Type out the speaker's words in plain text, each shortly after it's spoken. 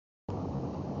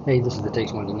Hey, this is the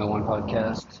Takes One to Know One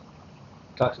podcast.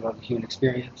 Talks about the human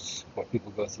experience, what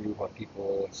people go through, what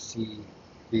people see,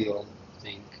 feel,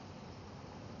 think.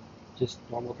 Just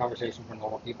normal conversation for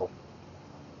normal people.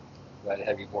 Glad to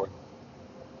have you aboard.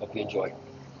 Hope you enjoy.